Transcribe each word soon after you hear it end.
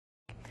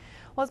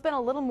Well, it's been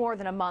a little more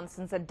than a month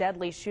since a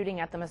deadly shooting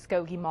at the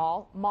Muskogee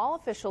Mall. Mall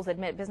officials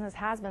admit business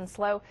has been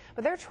slow,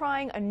 but they're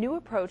trying a new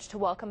approach to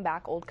welcome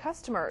back old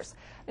customers.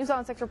 News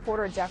on 6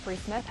 reporter Jeffrey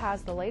Smith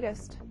has the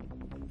latest.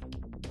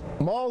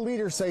 Mall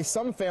leaders say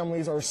some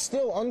families are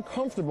still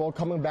uncomfortable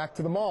coming back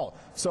to the mall,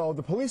 so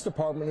the police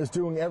department is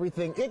doing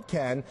everything it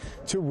can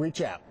to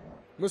reach out.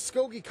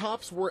 Muskogee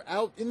cops were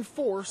out in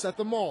force at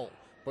the mall,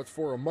 but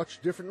for a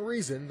much different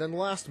reason than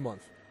last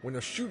month, when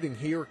a shooting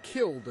here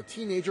killed a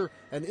teenager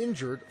and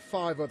injured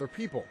 5 other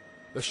people.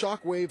 The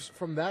shockwaves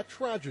from that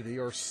tragedy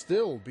are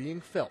still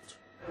being felt.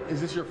 Is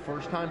this your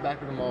first time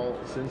back at the mall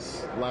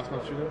since last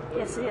month's shooting?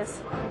 Yes, it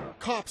is.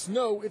 Cops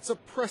know it's a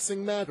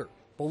pressing matter.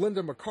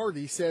 Belinda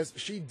McCarty says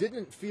she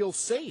didn't feel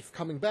safe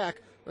coming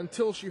back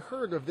until she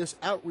heard of this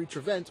outreach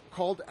event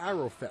called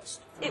Arrowfest.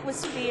 It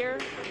was fear.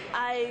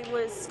 I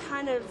was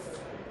kind of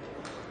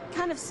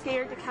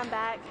scared to come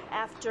back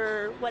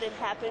after what had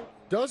happened.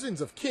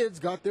 Dozens of kids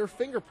got their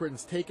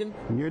fingerprints taken.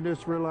 You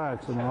just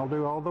relax and I'll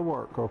do all the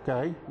work,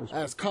 okay?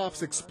 As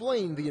cops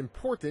explain the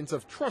importance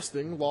of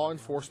trusting law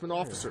enforcement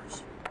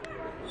officers.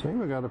 See,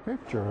 we got a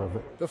picture of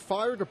it. The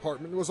fire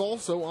department was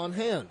also on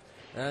hand,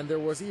 and there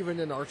was even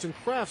an arts and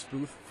crafts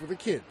booth for the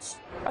kids.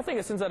 I think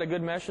it sends out a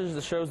good message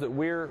that shows that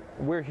we're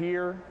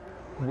here,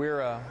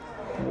 we're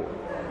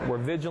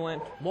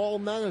vigilant. Mall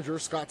manager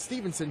Scott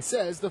Stevenson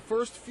says the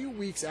first few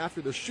weeks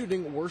after the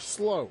shooting were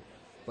slow,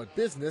 but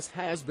business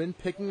has been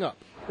picking up.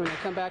 When they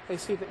come back, they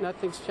see that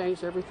nothing's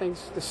changed,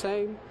 everything's the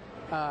same.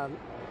 The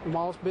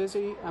mall's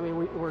busy. I mean,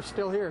 we're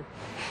still here.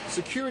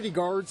 Security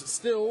guards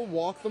still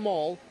walk the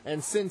mall,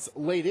 and since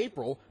late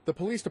April, the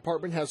police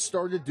department has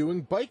started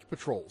doing bike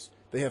patrols.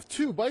 They have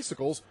 2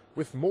 bicycles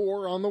with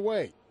more on the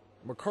way.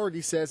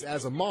 McCarty says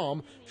as a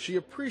mom, she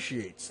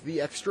appreciates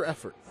the extra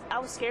effort. I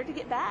was scared to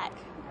get back.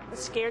 I was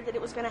scared that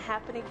it was going to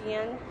happen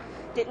again.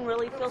 Didn't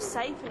really feel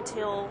safe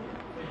until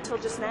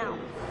just now.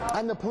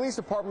 And the police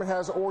department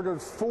has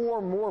ordered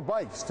 4 more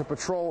bikes to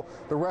patrol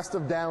the rest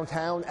of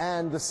downtown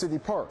and the city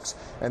parks.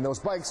 And those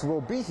bikes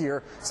will be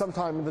here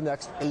sometime in the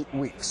next 8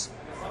 weeks.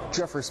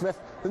 Jeffrey Smith,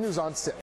 the News on 6.